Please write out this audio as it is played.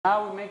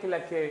Now we make it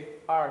like a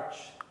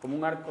arch, como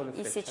un arco de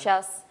И flecha.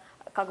 сейчас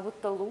как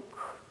будто лук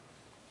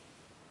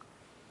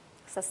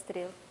со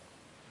стрел.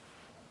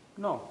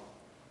 No.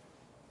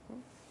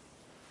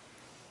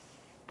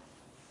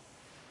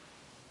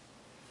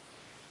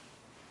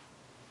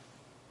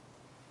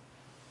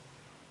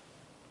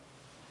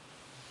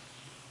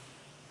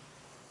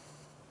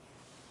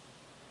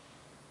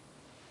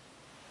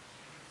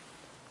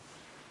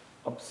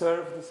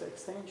 Observe this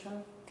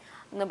extension.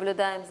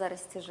 Наблюдаем за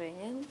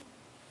растяжением,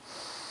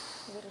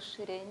 за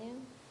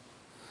расширением.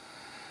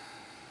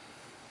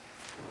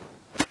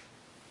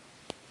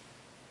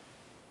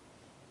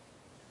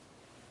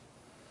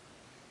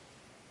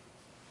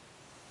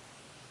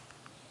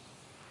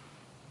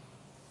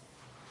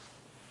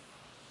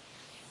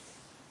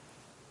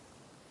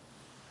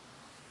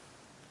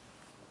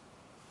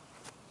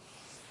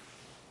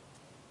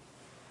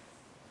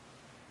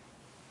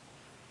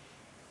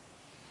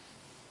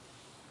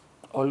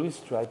 Always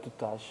try to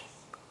touch,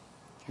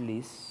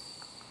 please.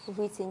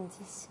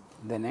 Вытянитесь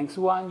The next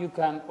one you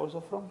can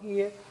also from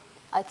here.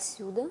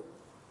 отсюда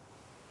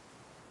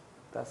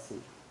That's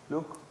it.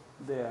 Look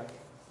there.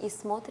 и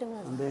смотрим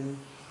And назад. then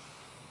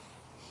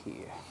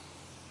here.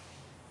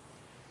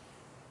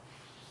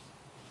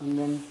 And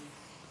then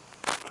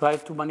try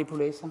to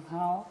manipulate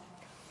somehow.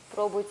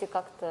 Пробуйте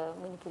как-то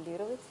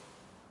манипулировать,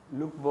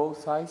 Look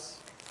both sides.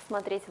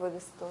 смотреть в обе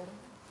стороны,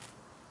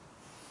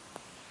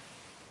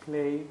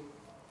 Play.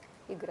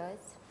 играть.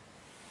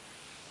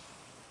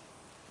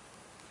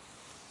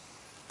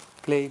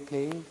 Play,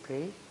 play,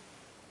 play.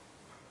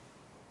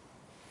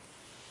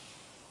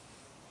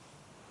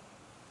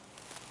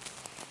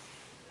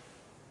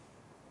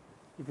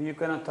 If you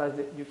cannot touch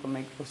it, you can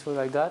make also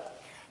like that.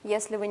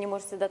 Если вы не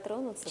можете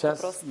дотронуться, то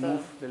Just просто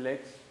move the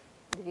legs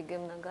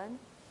двигаем ногами.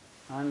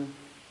 and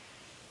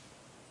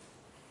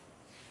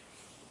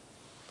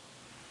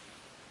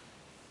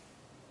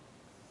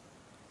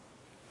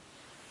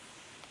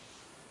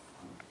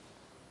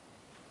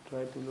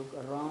try to look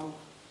around.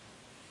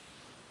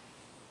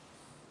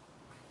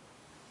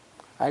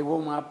 I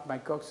warm up my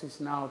coccyx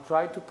now.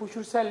 Try to push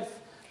yourself.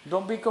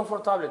 Don't be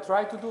comfortable.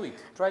 Try to do it.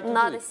 Try to do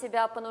Надо it.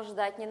 себя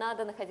понуждать, не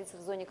надо находиться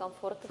в зоне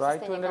комфорта, в Try to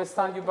состоянии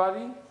understand your комфорта.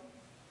 body.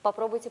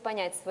 Попробуйте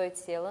понять свое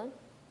тело.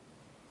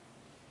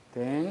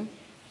 Then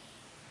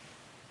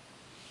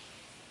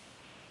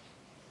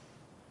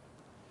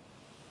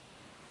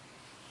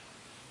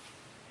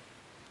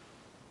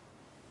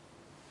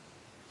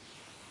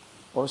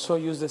also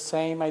use the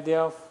same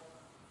idea of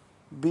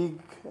big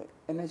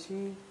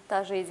energy.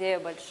 Та же идея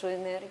большой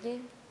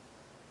энергии.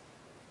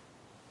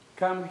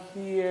 Come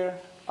here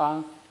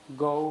and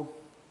go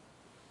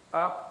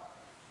up.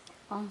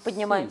 And sit.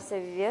 Поднимаемся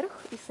вверх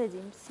и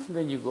садимся.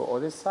 Then you go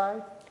other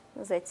side.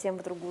 Затем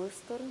в другую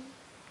сторону.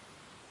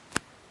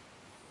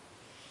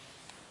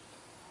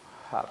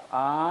 Up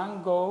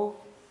and go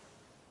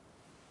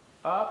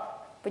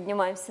up.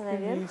 Поднимаемся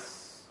наверх.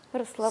 Please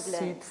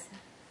Расслабляемся.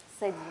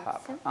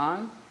 up Садимся.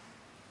 and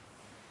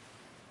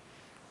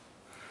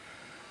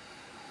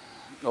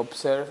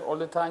observe all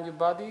the time your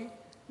body.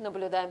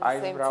 Наблюдаем за Eyes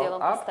своим brow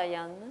телом up.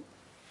 постоянно.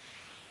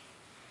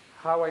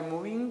 How I'm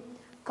moving,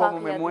 Как cómo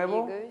me я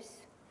muevo, двигаюсь.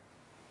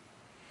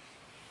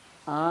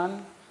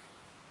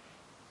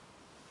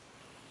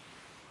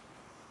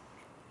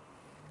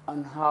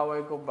 and how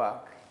I go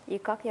back. И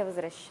как я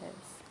возвращаюсь.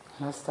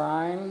 Last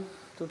time,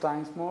 2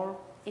 times more.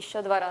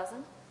 Еще 2 раза.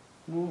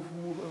 Move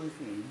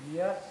everything.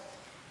 Yes.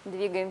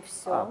 Двигаем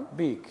все. Up,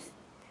 big.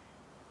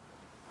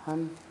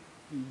 And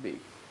big.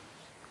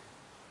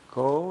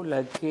 Go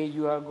like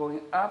you are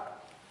going up.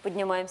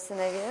 Поднимаемся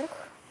наверх.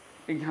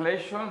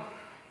 Inhalation,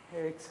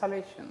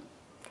 exhalation.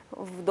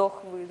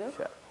 Вдох-выдох.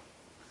 Sure.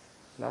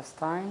 Last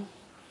time.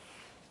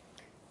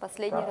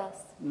 Последний Up.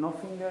 раз. No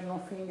finger, no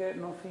finger,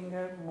 no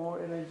finger. More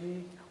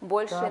energy.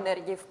 Больше Up.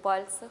 энергии в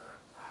пальцах.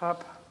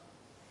 Up.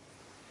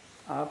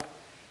 Up.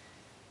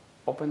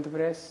 Open the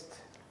breast.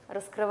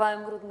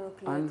 Раскрываем грудную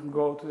клетку. And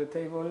go to the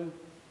table.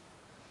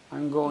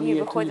 And go И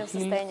near to выходим the в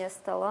heel. состояние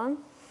стола.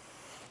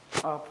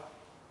 Up.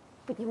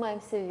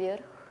 Поднимаемся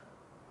вверх.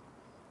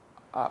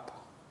 Up.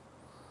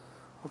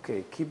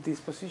 Okay, keep this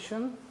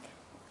position.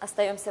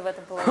 Остаемся в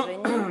этом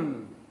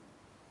положении.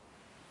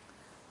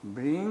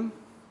 Bring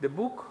the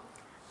book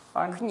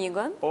and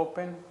Книга.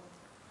 open,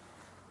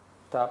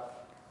 tap,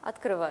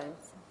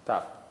 Открываемся.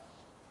 tap.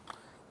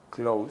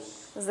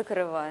 Close,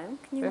 Закрываем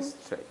книгу.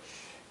 stretch.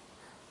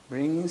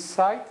 Bring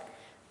inside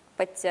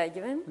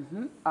Подтягиваем.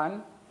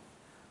 and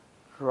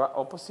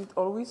opposite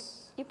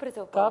always. И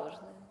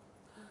противоположное.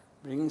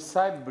 Bring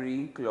inside,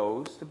 bring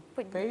close the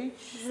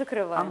page.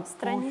 Закрываем and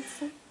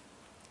страницу. push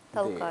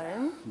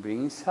Толкаем. there.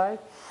 Bring inside.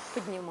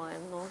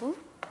 Поднимаем ногу.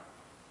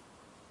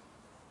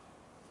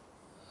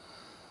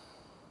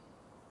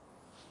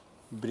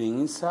 Bring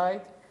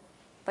inside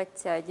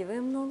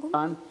Подтягиваем ногу.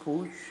 and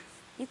push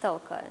И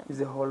толкаем. with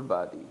the whole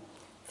body.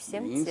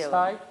 Всем Bring телом.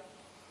 inside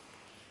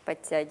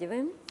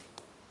Подтягиваем.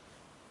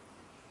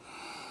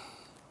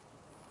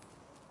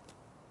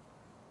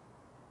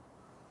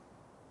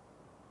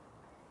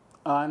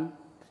 and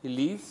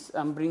Release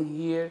and bring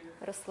here.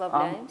 And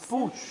Расслабляемся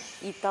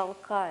push. и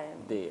толкаем.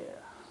 There.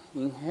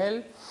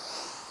 Inhale.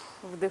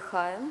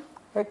 Вдыхаем.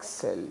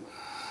 Exhale.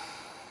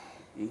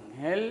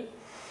 Inhale.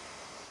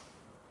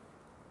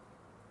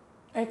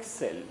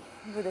 Exhale.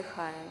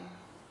 Выдыхаем.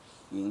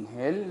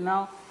 Inhale.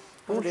 Now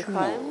push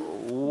Вдыхаем.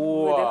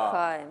 more.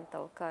 Выдыхаем.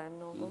 Толкаем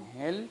ногу.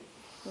 Inhale.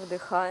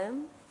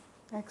 Вдыхаем.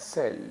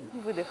 Exhale.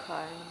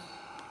 Выдыхаем.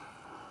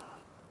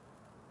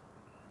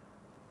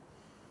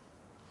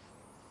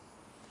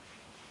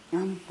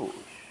 And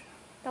push.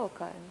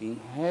 Толкаем.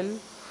 Inhale.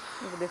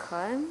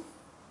 Вдыхаем.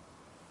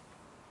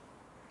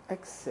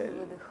 Exhale.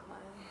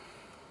 Выдыхаем.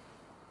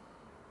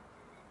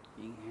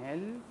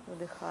 Inhale.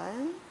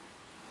 Вдыхаем.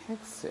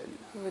 Exhale.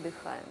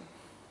 Выдыхаем.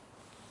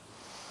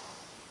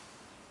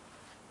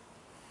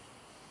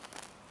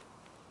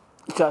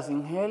 Just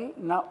inhale.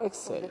 Now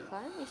exhale.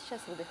 Вдыхаем и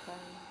сейчас выдыхаем.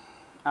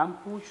 And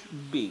push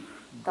big.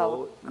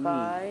 Go knee.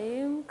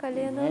 Толкаем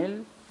колено.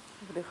 Inhale.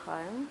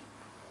 Вдыхаем.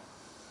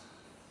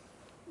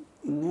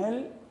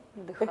 Inhale.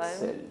 Вдыхаем.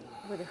 Exhale.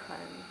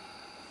 Выдыхаем.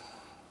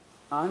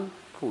 And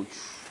push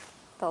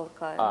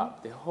Толкаем.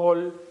 up.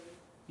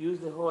 Use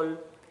the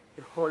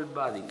whole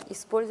body.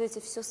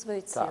 Используйте все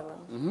свое Tap. тело.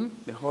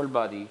 The whole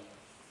body.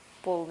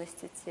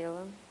 Полностью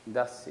тело.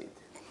 That's it.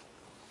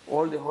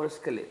 All the whole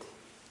skeleton.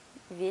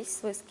 Весь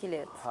свой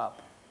скелет. Up.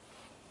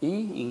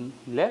 In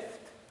left.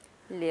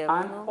 Левую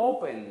And ногу.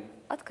 open.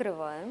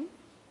 Открываем.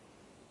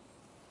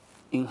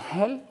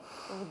 Inhale.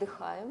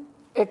 Вдыхаем.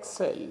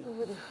 Exhale.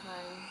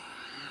 Выдыхаем.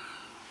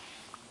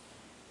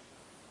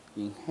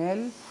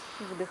 Inhale.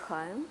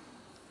 Вдыхаем.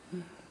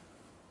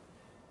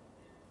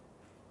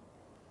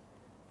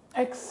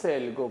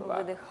 Exhale. Go back.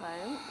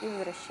 Выдыхаем и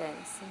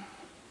возвращаемся.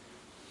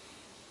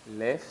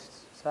 Left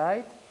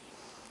side.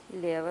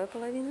 Левая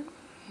половина.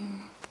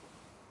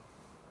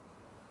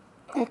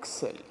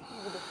 Exhale.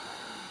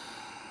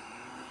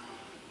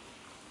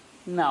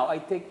 Now I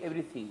take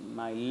everything.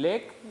 My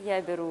leg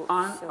Я беру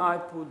and все. I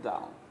put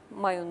down.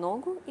 Мою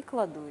ногу и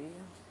кладу ее.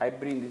 I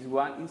bring this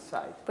one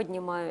inside.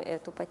 Поднимаю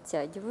эту,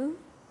 подтягиваю.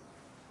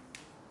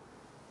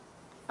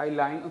 I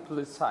line onto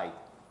the side.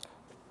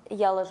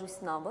 Я ложусь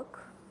на бок.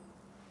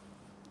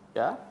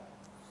 Yeah?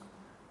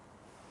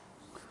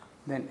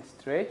 Then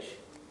stretch.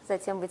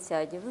 Затем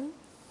вытягиваю.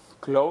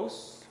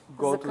 Close.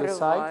 Go to the side.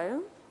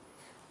 Закрываю.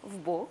 В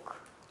бок.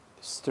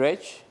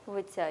 Stretch.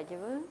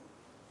 Вытягиваю.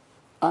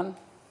 And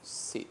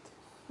sit.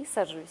 И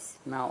сажусь.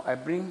 Now I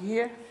bring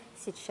here.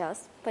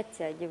 Сейчас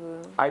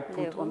подтягиваю I put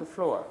on левую. the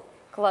floor.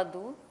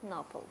 Кладу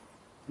на пол.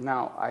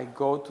 Now I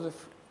go to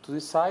the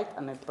side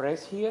and I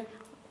press here.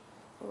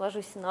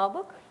 Ложусь на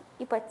бок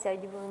и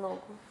подтягиваю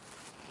ногу.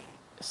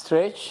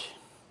 Stretch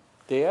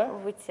there.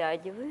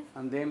 Вытягиваю.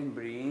 And then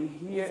bring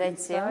here Затем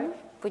inside.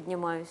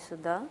 поднимаю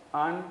сюда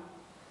And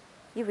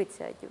и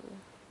вытягиваю.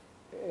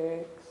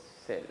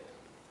 exhale.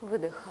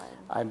 Выдыхаю.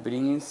 I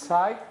bring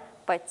inside.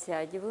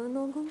 Подтягиваю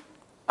ногу.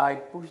 I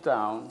push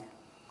down.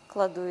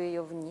 Кладу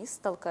ее вниз,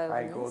 толкаю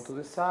I go вниз. to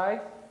the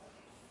side.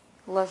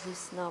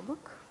 Ложусь на бок.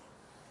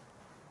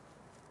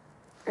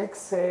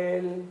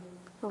 Exhale.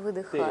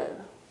 Выдыхаю.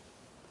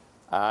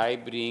 I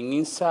bring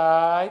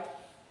inside.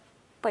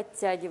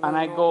 Подтягиваю And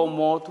I go ногу.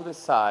 more to the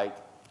side.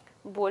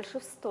 Больше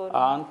в сторону.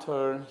 And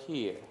turn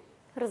here.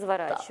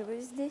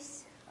 Разворачиваюсь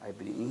здесь. I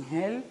bring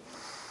inhale.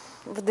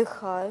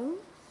 Вдыхаю.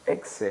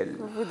 Exhale.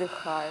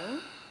 Выдыхаю.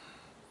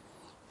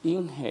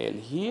 Inhale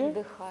here.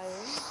 Вдыхаю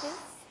здесь.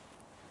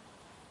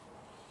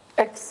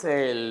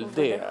 Exhale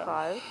there.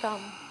 Выдыхаю там.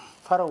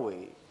 Far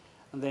away.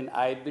 And then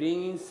I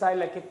bring inside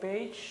like a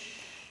page.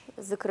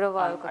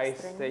 Закрываю And I как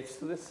страницу. stretch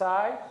to the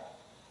side.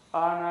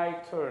 And I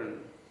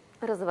turn.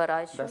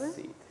 Разворачиваю. That's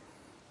it.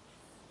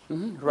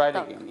 Right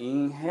Так. again.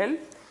 Inhale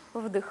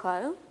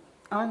Вдыхаю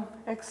and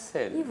и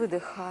exhale.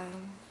 выдыхаю.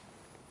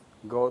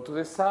 Go to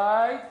the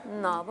side.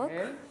 На бок.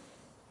 Inhale.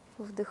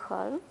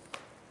 Вдыхаю.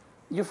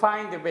 You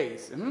find the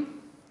base.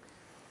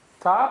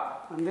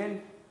 Tap and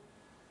then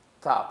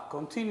tap.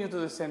 Continue to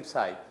the same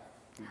side.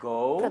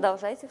 Go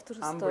Продолжайте в ту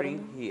же and сторону.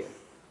 bring here.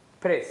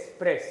 Press,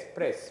 press,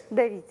 press.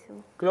 Давите.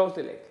 Close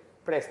the leg.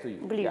 Press to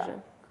you. Ближе. Yeah.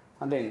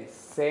 And then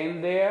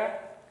same there.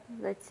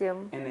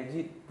 Затем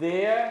Energy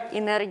there.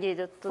 энергия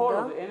идет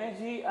Follow туда. the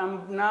energy.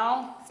 And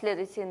now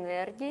Следуйте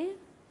энергии.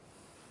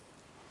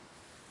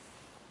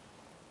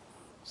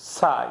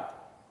 side.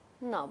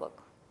 На бок.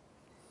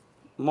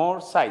 More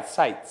side,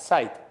 side,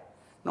 side.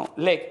 No,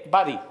 leg,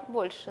 body.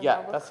 Больше на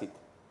Yeah, бок. that's it.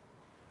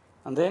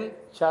 And then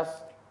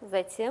just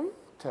Затем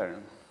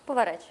turn.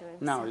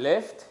 поворачиваемся. Now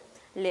left.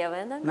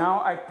 Левая нога.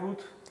 Now I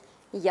put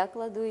Я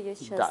кладу ее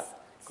сейчас that.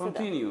 сюда.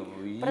 Continue.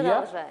 Yeah.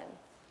 Продолжаем.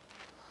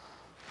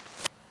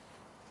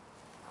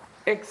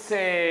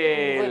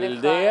 Exhale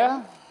Выдыхаем.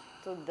 there.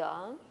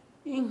 Туда.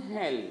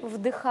 Inhale.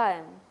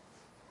 Вдыхаем.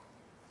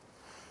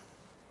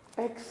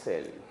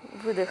 Exhale.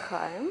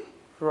 Выдыхаем.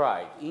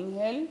 Right.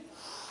 Inhale.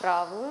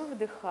 Правую.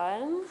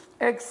 Вдыхаем.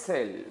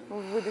 Exhale.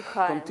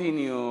 Выдыхаем.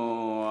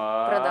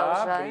 Continue.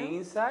 Продолжаем. Bring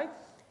inside.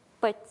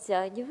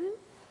 Подтягиваем.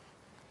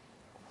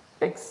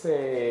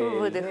 Exhale.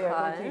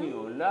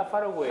 Выдыхаем. There, continue.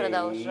 Far away.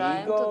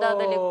 Продолжаем. Go. Туда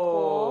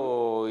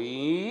далеко. Continue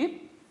in.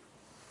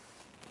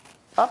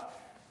 Up.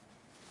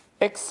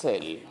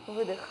 Exhale.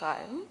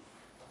 Выдыхаем.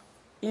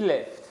 И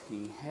left.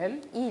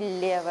 Inhale. И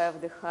левое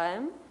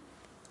вдыхаем.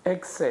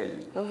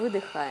 Exhale.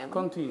 Выдыхаем.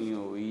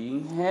 Continue.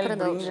 Inhale. Bring the leg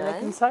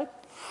Продолжаем. inside.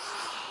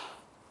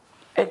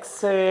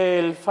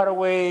 Exhale. Far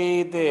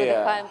away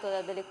there. Выдыхаем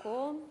туда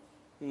далеко.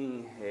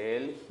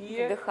 Inhale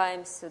here.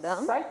 Вдыхаем сюда.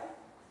 Side.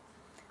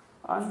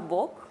 В And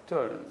бок.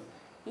 turn.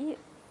 И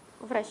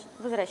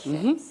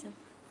возвращаемся.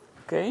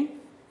 Okay.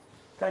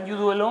 Can you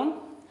do alone?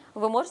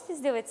 Вы можете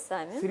сделать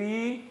сами.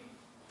 3,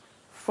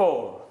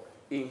 4.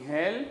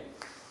 Inhale.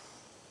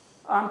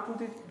 And put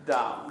it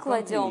down.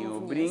 Кладем Continue.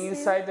 вниз. Bring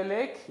inside the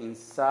leg.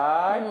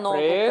 Inside. Ногу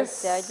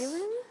Press.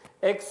 подтягиваем.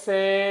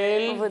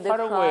 Exhale. Far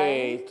Выдыхаем.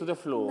 away to the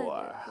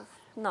floor.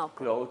 На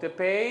пол. Close the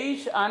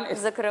page and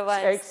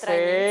Закрываем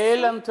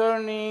exhale and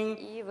turning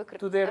И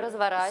to the skion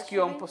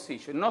разворачиваем.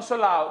 position. Not so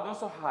loud, not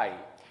so high.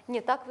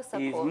 Не так It's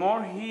высоко.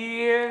 more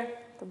here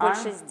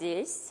Больше and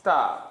здесь.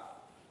 stop.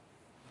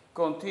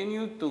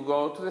 Continue to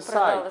go to the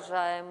side.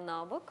 Продолжаем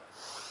на бок.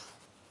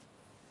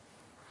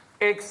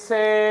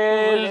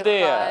 Exhale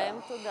there.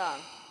 Выдыхаем туда.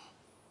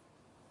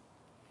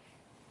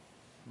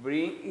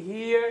 Bring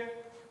here.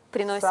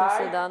 Приносим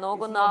Side. сюда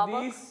ногу It's на not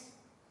бок. this.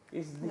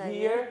 It's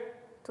Наверх. here.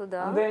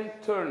 Туда. And then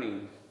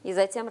turning. И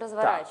затем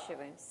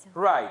разворачиваемся.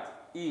 Right.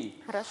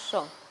 E.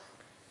 Хорошо.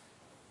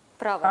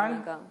 Правая And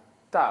нога.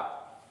 tap.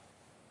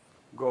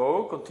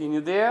 Go.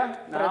 Continue there.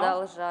 Now.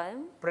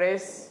 Продолжаем.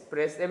 Press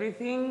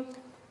everything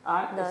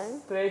and Да.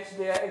 stretch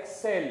there.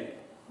 Exhale.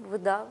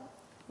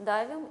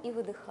 Давим и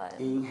выдыхаем.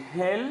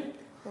 Inhale.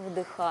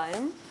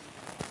 Вдыхаем.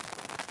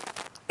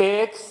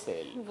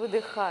 Exhale.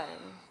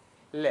 Выдыхаем.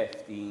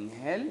 Left.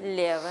 Inhale.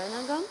 Левая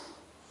нога.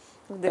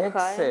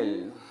 Вдыхаем.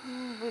 Exhale.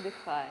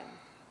 Выдыхаем.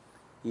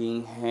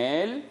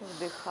 Inhale.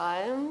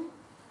 Вдыхаем.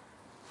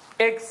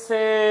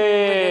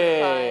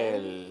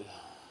 Exhale.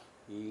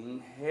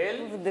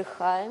 Inhale.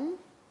 Вдыхаем.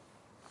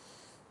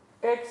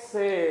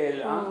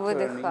 Exhale. And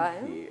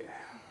Выдыхаем. turning here.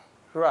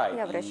 Right. И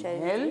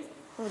обращаем Inhale. здесь.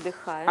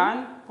 Вдыхаем.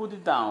 And put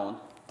it down.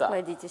 Tap.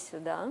 Кладите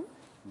сюда.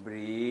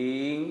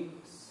 Bring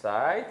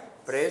side.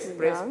 Press, Сюда.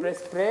 press,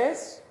 press,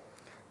 press.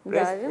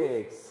 Press. Давим.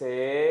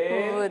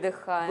 Exhale.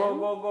 Выдыхаем. Go,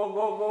 go, go,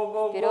 go, go,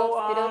 go, Вперед, go.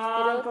 вперед, And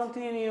вперед.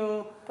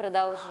 continue.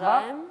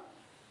 Продолжаем.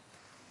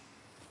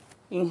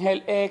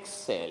 Inhale,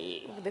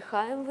 exhale.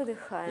 Вдыхаем,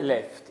 выдыхаем.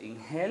 Left.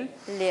 Inhale.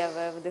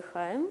 Левое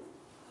вдыхаем.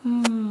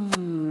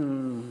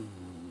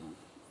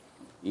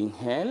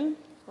 Inhale.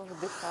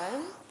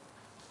 Вдыхаем.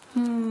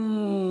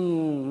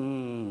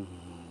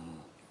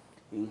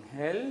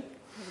 Inhale.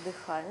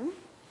 Вдыхаем.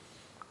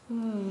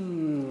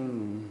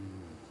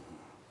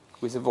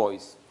 With a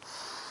voice.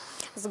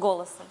 С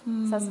голосом,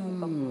 со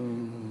звуком.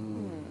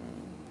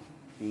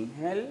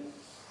 Inhale.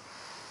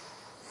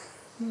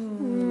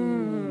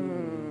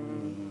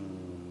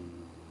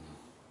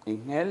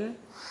 Inhale.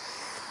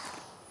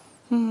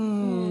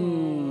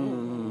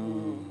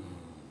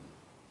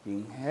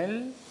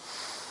 Inhale.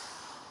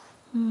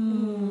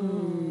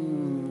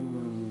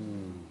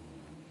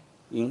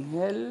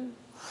 Inhale.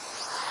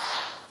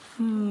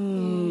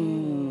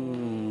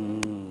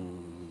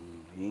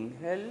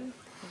 Inhale.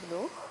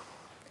 Вдох.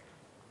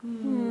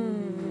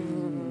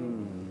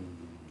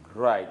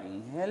 Right.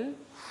 Inhale.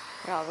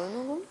 Правую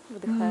ногу.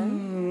 Вдыхаем.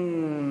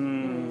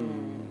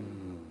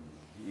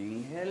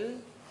 Inhale.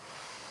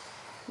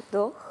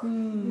 Вдох.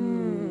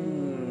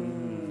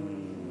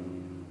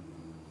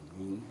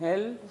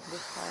 Inhale.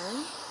 Вдыхаем.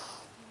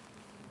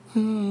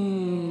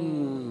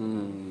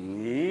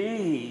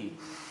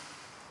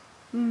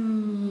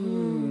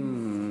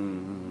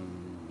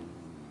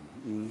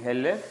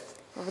 Inhale left.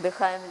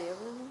 Вдыхаем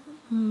левую ногу.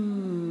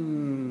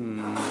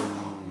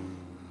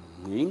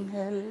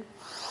 Inhale.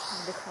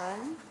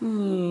 Вдыхаем.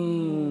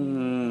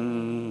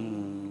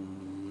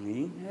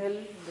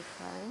 Inhale.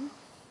 Вдыхаем.